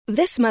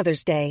This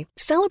Mother's Day,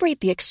 celebrate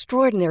the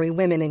extraordinary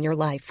women in your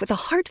life with a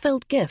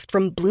heartfelt gift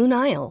from Blue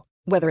Nile.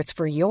 Whether it's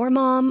for your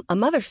mom, a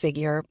mother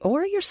figure,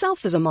 or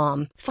yourself as a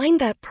mom, find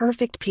that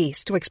perfect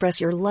piece to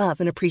express your love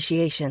and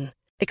appreciation.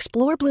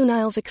 Explore Blue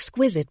Nile's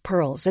exquisite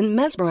pearls and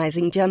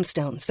mesmerizing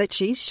gemstones that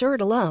she's sure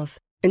to love.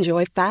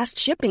 Enjoy fast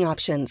shipping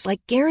options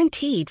like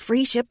guaranteed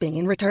free shipping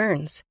and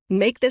returns.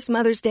 Make this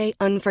Mother's Day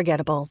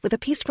unforgettable with a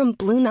piece from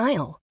Blue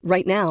Nile.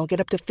 Right now, get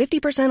up to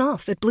 50%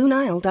 off at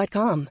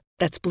BlueNile.com.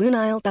 That's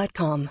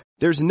BlueNile.com.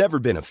 There's never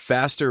been a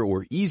faster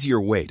or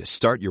easier way to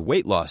start your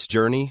weight loss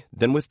journey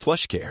than with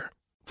PlushCare.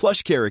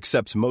 PlushCare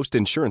accepts most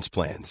insurance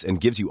plans and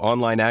gives you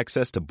online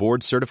access to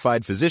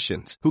board-certified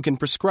physicians who can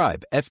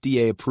prescribe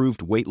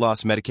FDA-approved weight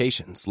loss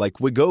medications like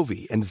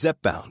Wegovy and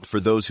Zepbound for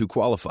those who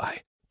qualify.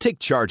 Take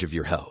charge of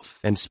your health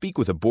and speak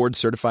with a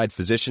board-certified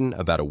physician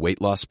about a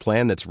weight loss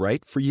plan that's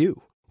right for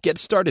you. Get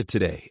started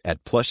today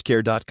at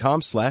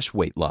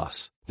plushcare.com/weight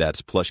loss.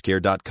 That's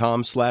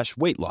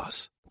plushcare.com/weight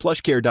loss.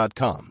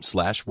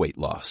 plushcare.com/weight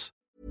loss.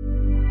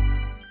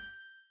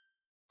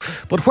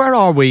 But where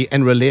are we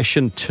in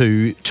relation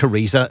to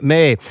Theresa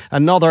May?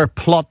 Another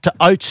plot to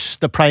oust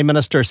the Prime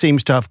Minister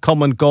seems to have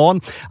come and gone.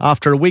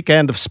 After a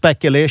weekend of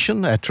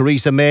speculation,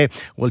 Theresa May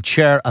will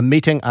chair a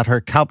meeting at her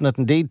cabinet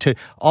indeed to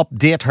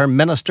update her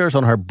ministers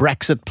on her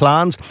Brexit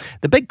plans.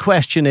 The big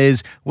question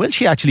is, will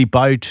she actually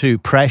bow to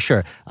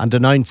pressure and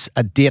announce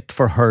a date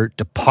for her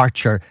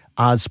departure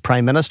as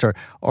Prime Minister?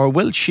 Or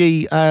will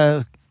she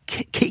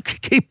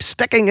keep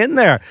sticking in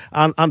there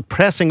and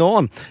pressing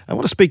on? I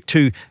want to speak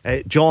to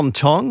John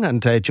Tonge,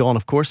 and John,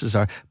 of course, is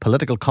our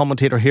political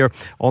commentator here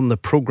on the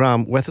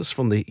programme with us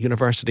from the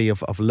University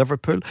of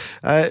Liverpool.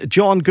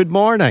 John, good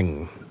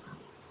morning.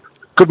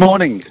 Good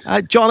morning.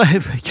 John,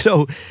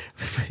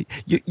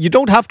 you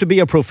don't have to be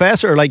a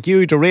professor like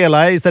you to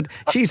realise that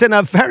she's in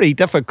a very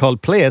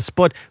difficult place,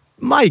 but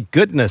my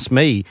goodness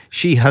me,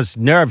 she has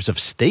nerves of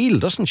steel,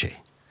 doesn't she?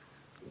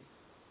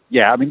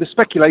 Yeah, I mean, the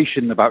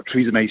speculation about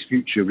Theresa May's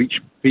future reached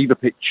fever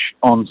pitch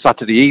on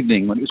Saturday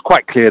evening when it was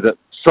quite clear that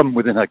some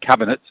within her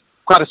cabinet,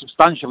 quite a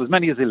substantial, as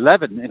many as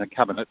 11 in her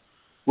cabinet,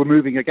 were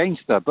moving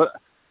against her. But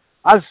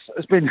as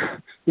has been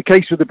the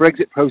case with the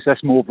Brexit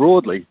process more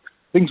broadly,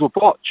 things were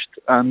botched,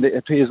 and it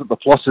appears that the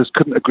Flossers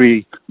couldn't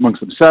agree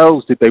amongst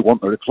themselves. Did they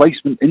want a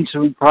replacement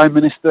interim Prime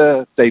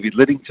Minister? David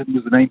Lidington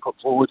was the name put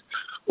forward.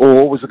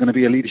 Or was there going to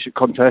be a leadership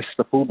contest,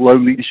 a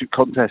full-blown leadership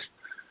contest,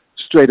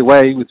 straight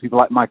away with people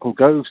like Michael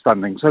Gove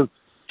standing? So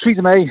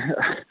Theresa May,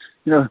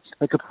 her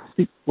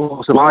capacity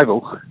for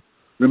survival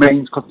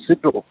remains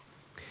considerable.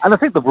 And I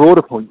think the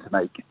broader point to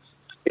make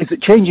is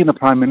that changing the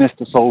Prime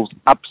Minister solves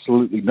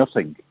absolutely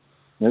nothing.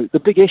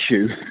 The big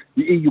issue,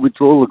 the EU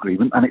withdrawal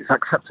agreement and its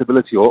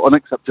acceptability or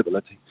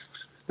unacceptability,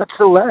 that's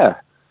still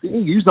there. The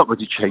EU's not going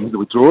to change the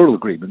withdrawal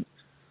agreement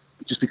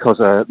just because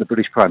the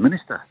British Prime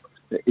Minister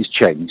is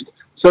changed.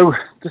 So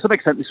to some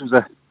extent this was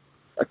a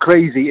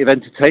crazy, if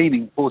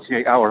entertaining,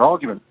 48-hour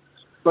argument.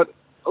 But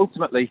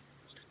ultimately,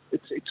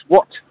 it's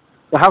what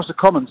the House of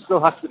Commons still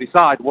has to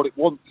decide what it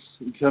wants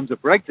in terms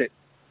of Brexit.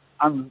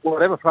 And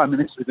whatever Prime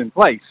Minister is in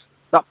place,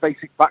 that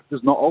basic fact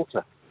does not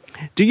alter.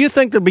 Do you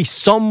think there'll be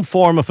some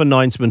form of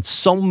announcement,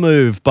 some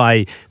move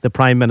by the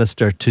Prime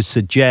Minister to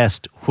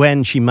suggest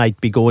when she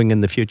might be going in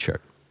the future?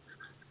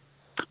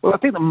 Well, I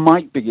think there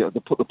might be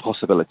the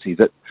possibility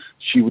that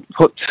she would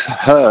put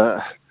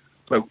her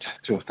vote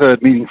to a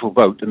third meaningful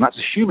vote, and that's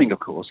assuming, of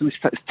course, and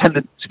it's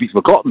tended to be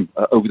forgotten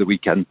over the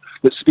weekend,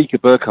 that Speaker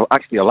Bercow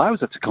actually allows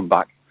her to come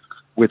back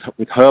with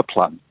her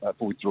plan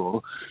for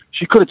withdrawal.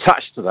 She could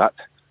attach to that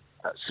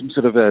some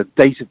sort of a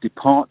date of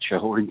departure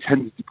or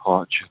intended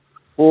departure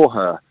for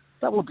her.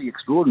 That would be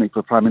extraordinary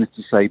for a Prime Minister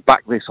to say,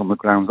 back this on the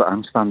grounds that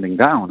I'm standing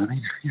down. I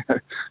mean,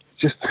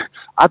 just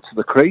add to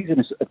the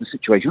craziness of the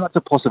situation. That's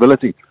a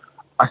possibility.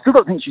 I still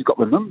don't think she's got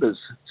the numbers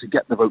to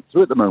get the vote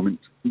through at the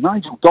moment.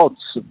 Nigel Dodds,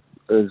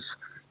 as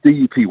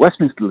DUP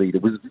Westminster leader,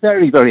 was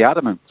very, very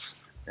adamant,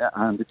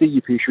 and the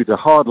DUP issued a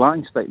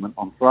hard-line statement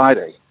on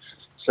Friday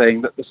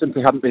saying that there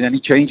simply hadn't been any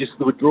changes to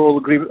the withdrawal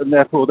agreement and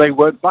therefore they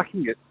weren't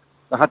backing it.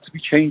 There had to be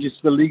changes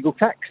to the legal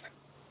text,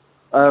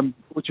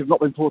 which have not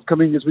been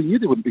forthcoming, as we knew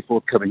they wouldn't be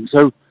forthcoming.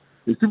 So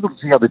it's difficult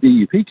to see how the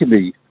DUP can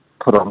be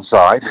put on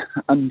side,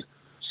 and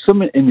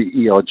some in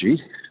the ERG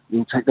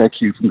will take their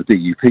cue from the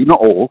DUP, not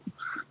all.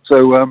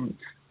 So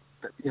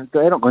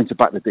they're not going to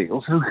back the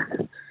deal. So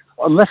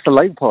unless the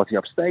Labour Party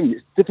abstain,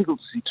 it's difficult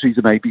to see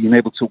Theresa May being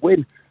able to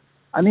win.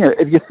 And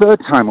if you're third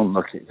time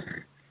unlucky,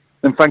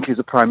 then frankly, as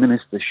a Prime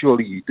Minister,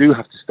 surely you do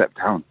have to step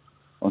down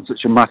on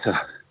such a matter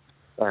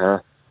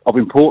of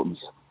importance.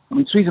 I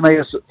mean, Theresa May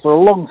has, for a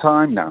long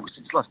time now,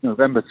 since last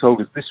November,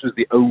 told us this was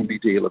the only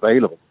deal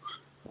available.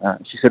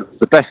 She said it was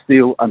the best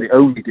deal and the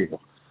only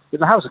deal. If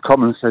the House of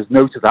Commons says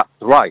no to that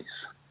thrice,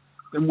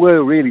 then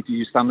where really do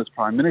you stand as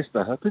Prime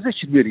Minister? Her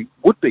position really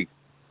would be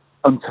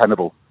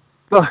untenable.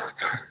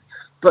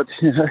 But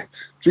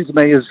Theresa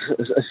May has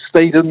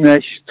stayed in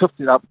there. She's toughed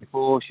it out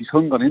before. She's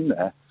hung on in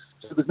there.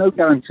 So there's no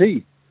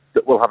guarantee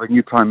that we'll have a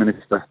new Prime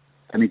Minister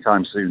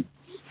anytime soon.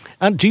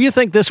 And do you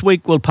think this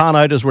week will pan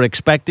out as we're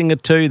expecting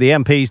it to? The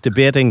MPs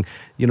debating,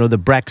 the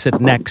Brexit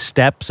next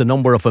steps, a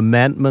number of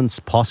amendments,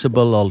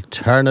 possible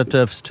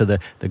alternatives to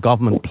the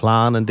government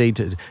plan,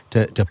 indeed,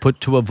 to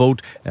put to a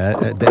vote,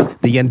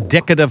 the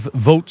indicative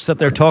votes that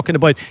they're talking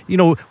about.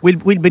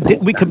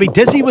 We could be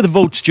dizzy with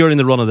votes during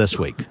the run of this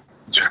week.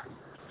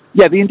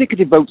 Yeah, the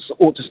indicative votes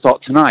ought to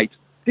start tonight.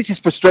 This is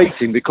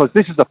frustrating because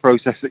this is a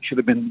process that should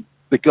have been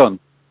begun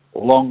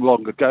long,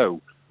 long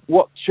ago.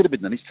 What should have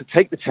been done is to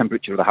take the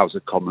temperature of the House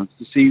of Commons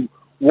to see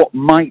what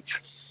might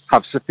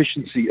have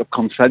sufficiency of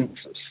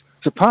consensus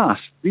to pass.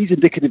 These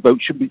indicative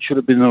votes should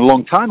have been a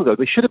long time ago.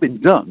 They should have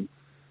been done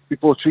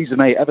before Theresa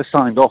May ever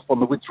signed off on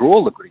the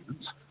withdrawal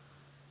agreement,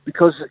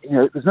 because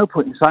there's no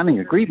point in signing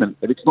an agreement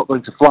if it's not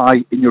going to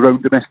fly in your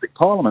own domestic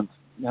parliament.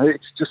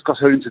 It's just got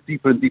her into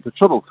deeper and deeper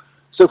trouble.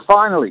 So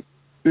finally,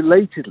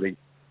 belatedly,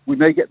 we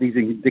may get these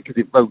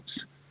indicative votes.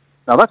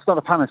 Now, that's not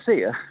a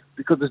panacea,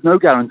 because there's no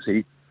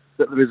guarantee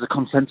that there is a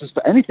consensus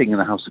for anything in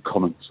the House of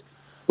Commons,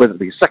 whether it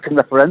be a second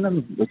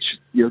referendum, which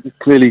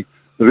clearly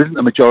there isn't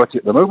a majority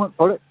at the moment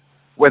for it,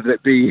 whether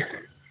it be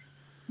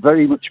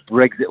very much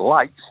Brexit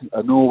light,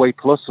 a Norway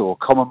plus, or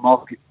Common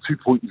Market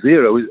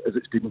 2.0, as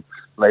it's been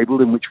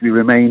labelled, in which we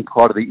remain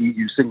part of the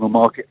EU single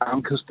market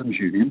and customs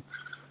union.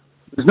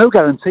 There's no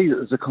guarantee that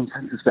there's a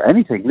consensus for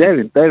anything.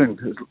 Therein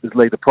has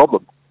laid a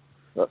problem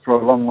for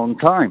a long, long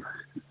time.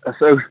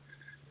 So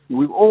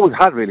we've always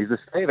had really the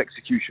stay of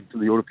execution for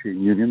the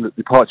European Union, that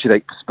departure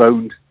date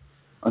postponed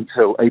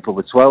until April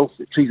the 12th.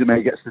 If Theresa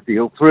May gets the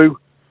deal through,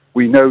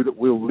 we know that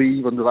we'll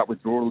leave under that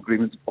withdrawal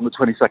agreement on the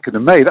 22nd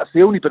of May. That's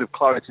the only bit of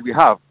clarity we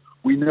have.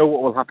 We know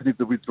what will happen if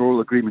the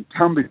withdrawal agreement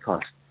can be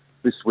passed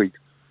this week.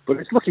 But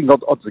it's looking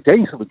odds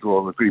against the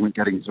withdrawal agreement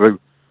getting through.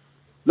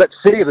 Let's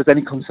see if there's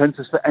any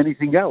consensus for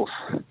anything else.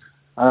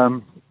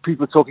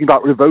 People are talking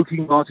about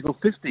revoking Article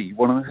 50.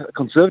 A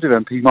Conservative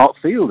MP, Mark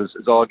Field,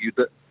 has argued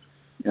that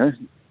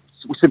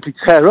we simply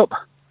tear up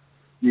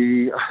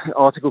the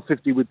Article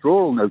 50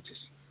 withdrawal notice.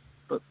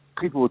 But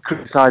people would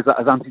criticise that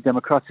as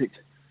anti-democratic,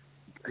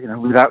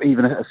 without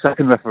even a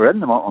second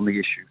referendum on the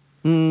issue.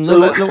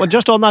 No,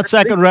 just on that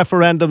second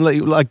referendum,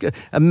 like 1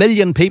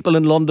 million people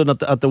in London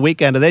at the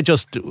weekend, are they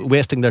just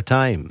wasting their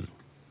time?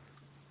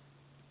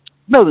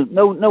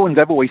 No one's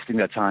ever wasting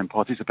their time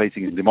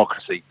participating in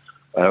democracy,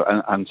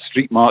 and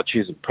street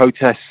marches and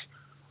protests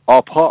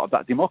are part of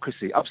that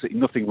democracy. Absolutely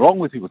nothing wrong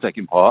with people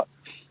taking part.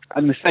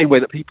 And in the same way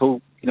that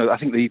people, I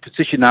think the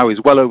petition now is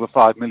well over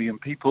 5 million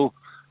people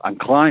and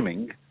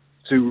climbing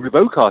to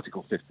revoke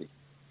Article 50.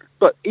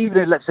 But even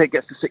if, let's say, it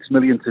gets to 6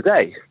 million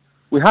today,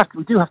 we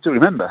do have to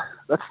remember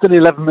that's still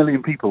 11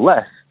 million people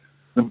less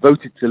than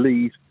voted to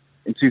leave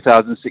in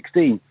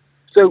 2016.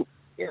 So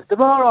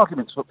there are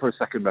arguments for a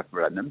second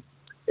referendum.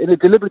 In a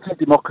deliberative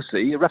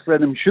democracy, a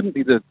referendum shouldn't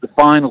be the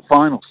final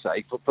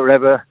say for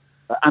forever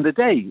and a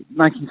day.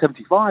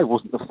 1975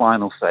 wasn't the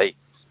final say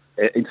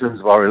in terms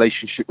of our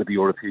relationship with the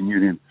European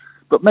Union.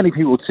 But many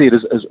people would see it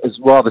as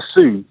rather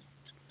soon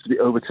to be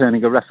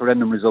overturning a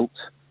referendum result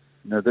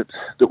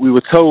that we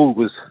were told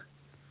was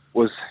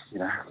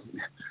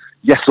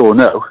yes or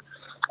no.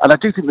 And I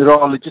do think there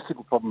are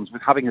logistical problems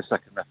with having a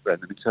second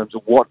referendum in terms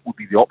of what would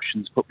be the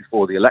options put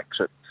before the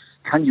electorate.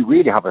 Can you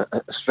really have a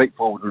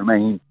straightforward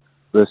Remain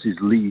versus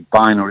Leave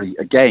binary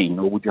again,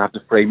 or would you have to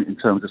frame it in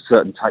terms of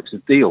certain types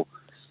of deal?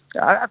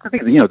 I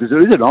think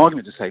there is an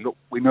argument to say, look,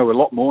 we know a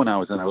lot more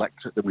now as an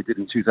electorate than we did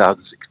in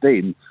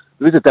 2016.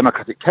 There is a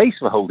democratic case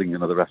for holding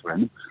another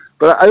referendum,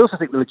 but I also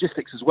think the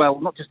logistics as well,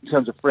 not just in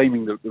terms of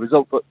framing the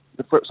result, but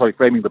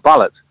framing the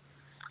ballot,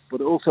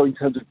 but also in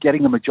terms of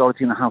getting a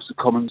majority in the House of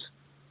Commons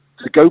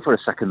to go for a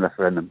second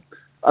referendum.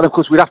 And of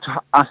course, we'd have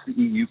to ask the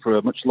EU for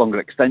a much longer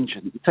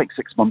extension. It would take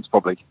 6 months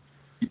probably.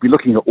 You'd be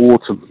looking at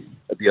autumn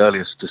at the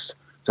earliest to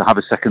have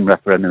a second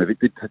referendum if it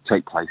did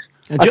take place.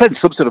 I think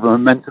some sort of a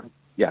momentum.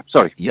 Yeah,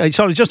 sorry. Yeah,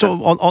 sorry, just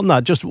on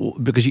that, just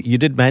because you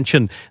did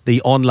mention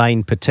the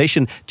online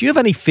petition. Do you have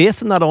any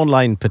faith in that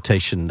online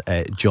petition,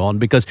 John?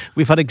 Because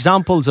we've had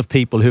examples of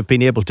people who've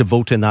been able to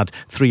vote in that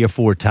 3 or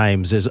 4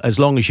 times. As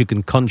long as you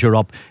can conjure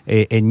up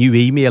a new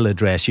email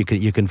address, you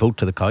can vote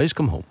till the cows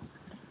come home.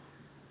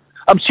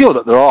 I'm sure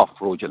that there are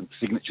fraudulent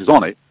signatures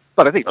on it,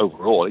 but I think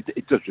overall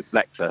it does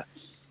reflect a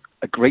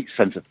great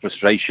sense of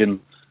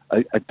frustration,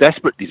 a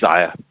desperate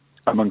desire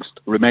amongst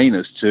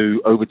Remainers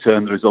to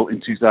overturn the result in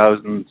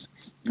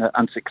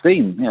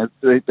 2016.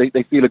 They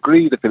feel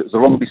aggrieved, they feel it was the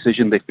wrong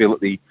decision, they feel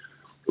that the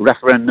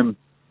referendum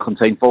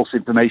contained false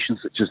information,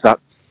 such as that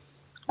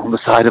on the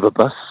side of a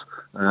bus,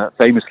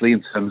 famously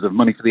in terms of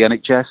money for the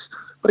NHS.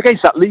 But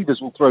against that, leaders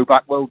will throw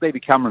back, well,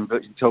 David Cameron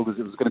virtually told us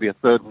it was going to be a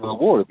third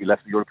world war if we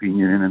left the European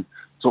Union, and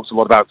talks a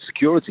lot about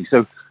security.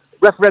 So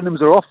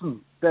referendums are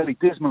often fairly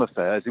dismal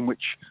affairs in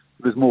which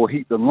there's more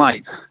heat than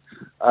light.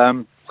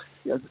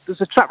 There's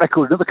a track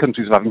record in other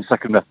countries of having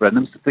second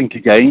referendums. To think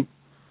again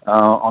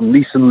on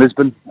Nice and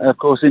Lisbon, of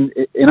course, in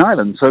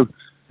Ireland. So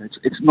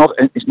it's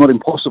not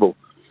impossible.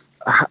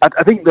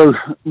 I think, though,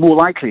 more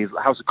likely is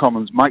the House of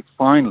Commons might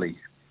finally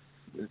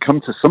come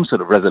to some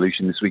sort of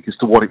resolution this week as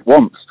to what it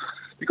wants.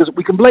 Because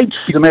we can blame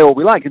Theresa May all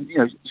we like, and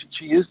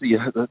she is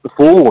the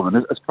forewoman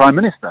as Prime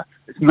Minister.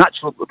 It's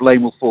natural that the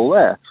blame will fall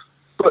there.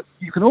 But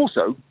you can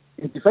also,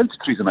 in defence of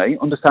Theresa May,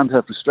 understand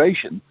her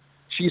frustration.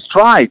 She's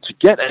tried to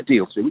get a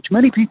deal through, which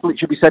many people, it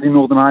should be said, in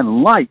Northern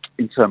Ireland like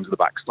in terms of the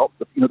backstop.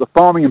 The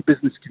farming and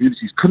business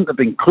communities couldn't have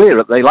been clearer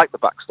that they like the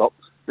backstop.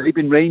 They've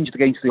been ranged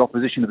against the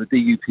opposition of the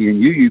DUP and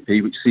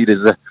UUP, which see it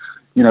as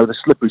the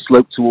slippery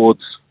slope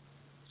towards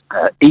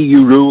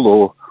EU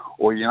rule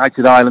or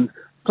United Ireland.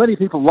 Plenty of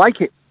people like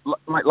it,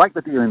 like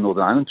the deal in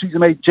Northern Ireland. Theresa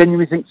May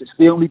genuinely thinks it's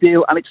the only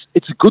deal, and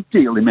it's a good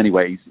deal in many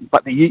ways. In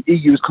fact, the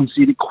EU has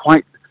conceded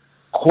quite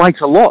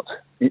a lot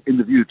in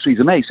the view of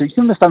Theresa May. So you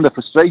can understand the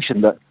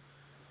frustration that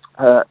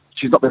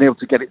she's not been able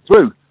to get it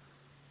through.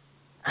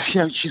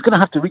 She's going to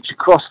have to reach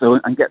across, though,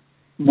 and get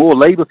more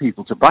Labour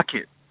people to back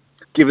it,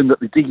 given that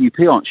the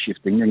DUP aren't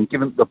shifting and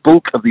given that the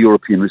bulk of the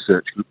European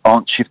research group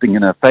aren't shifting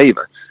in her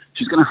favour.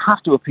 She's going to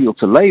have to appeal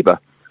to Labour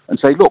and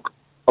say, look,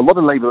 a lot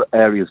of Labour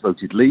areas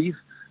voted leave.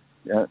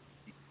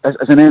 As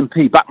an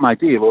MP, back my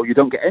deal or you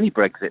don't get any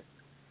Brexit.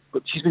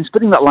 But she's been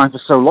spinning that line for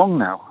so long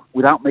now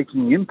without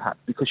making an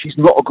impact because she's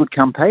not a good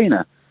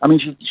campaigner. I mean,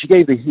 she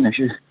gave the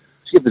she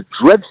gave the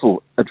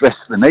dreadful address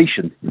to the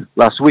nation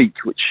last week,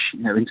 which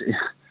in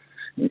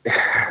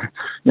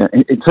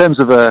terms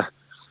of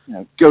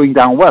going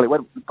down well, it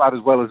went about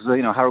as well as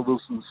Harold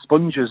Wilson's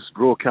Sponges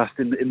broadcast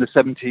in the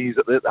 70s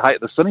at the height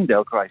of the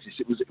Sunningdale crisis.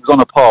 It was on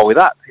a par with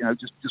that.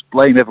 Just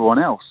blame everyone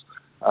else.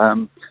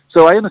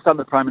 So I understand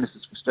the Prime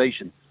Minister's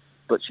frustration,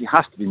 but she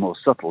has to be more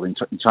subtle in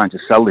trying to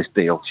sell this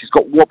deal. She's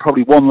got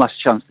probably one last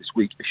chance this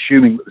week,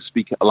 assuming that the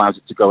Speaker allows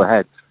it to go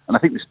ahead. And I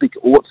think the Speaker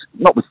ought,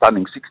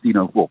 notwithstanding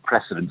 1604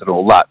 precedent and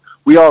all that,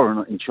 we are in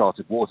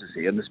uncharted waters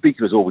here, and the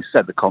Speaker has always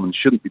said the Commons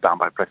shouldn't be bound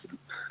by precedent.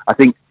 I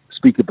think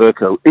Speaker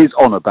Bercow is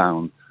honour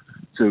bound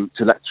to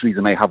let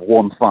Theresa May have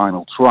one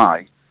final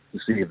try to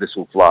see if this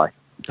will fly.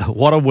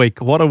 What a week.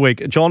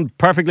 John,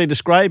 perfectly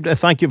described.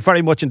 Thank you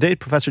very much indeed,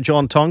 Professor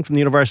John Tonge from the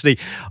University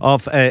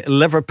of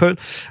Liverpool.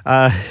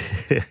 Do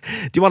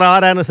you want to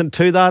add anything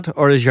to that,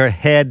 or is your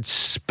head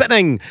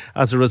spinning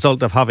as a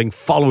result of having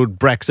followed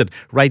Brexit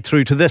right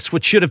through to this,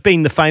 which should have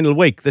been the final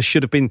week? This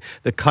should have been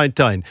the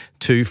countdown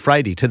to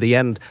Friday, to the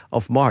end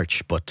of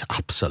March, but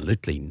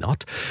absolutely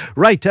not.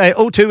 Right,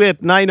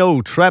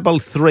 02890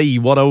 333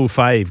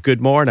 105. Good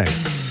morning.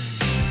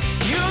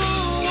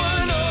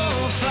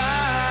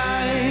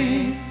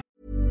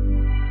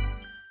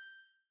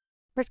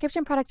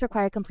 Prescription products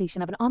require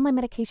completion of an online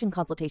medication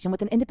consultation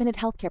with an independent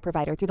healthcare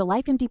provider through the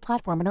LifeMD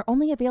platform and are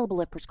only available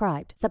if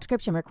prescribed.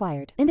 Subscription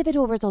required.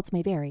 Individual results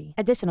may vary.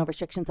 Additional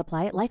restrictions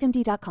apply at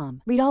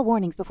lifemd.com. Read all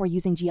warnings before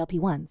using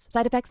GLP-1s.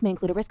 Side effects may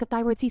include a risk of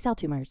thyroid C-cell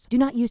tumors. Do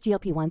not use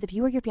GLP-1s if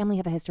you or your family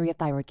have a history of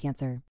thyroid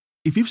cancer.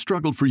 If you've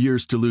struggled for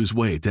years to lose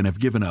weight and have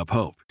given up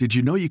hope, did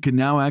you know you can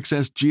now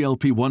access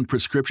GLP-1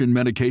 prescription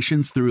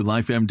medications through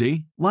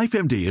LifeMD?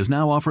 LifeMD is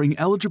now offering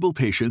eligible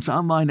patients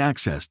online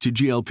access to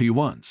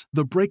GLP-1s,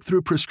 the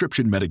breakthrough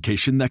prescription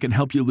medication that can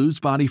help you lose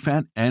body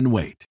fat and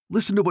weight.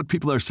 Listen to what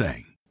people are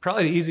saying.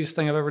 Probably the easiest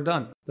thing I've ever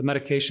done. The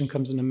medication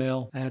comes in the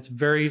mail and it's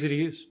very easy to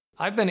use.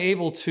 I've been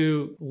able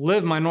to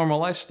live my normal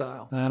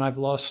lifestyle and I've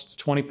lost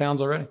 20 pounds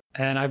already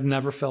and I've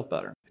never felt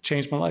better. It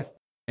changed my life.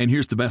 And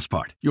here's the best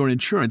part. Your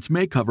insurance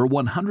may cover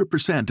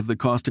 100% of the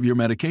cost of your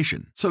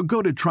medication. So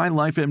go to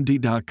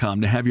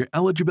TryLifeMD.com to have your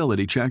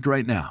eligibility checked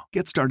right now.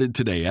 Get started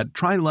today at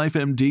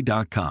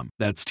TryLifeMD.com.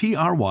 That's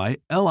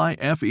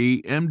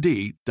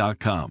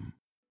TryLifeMD.com.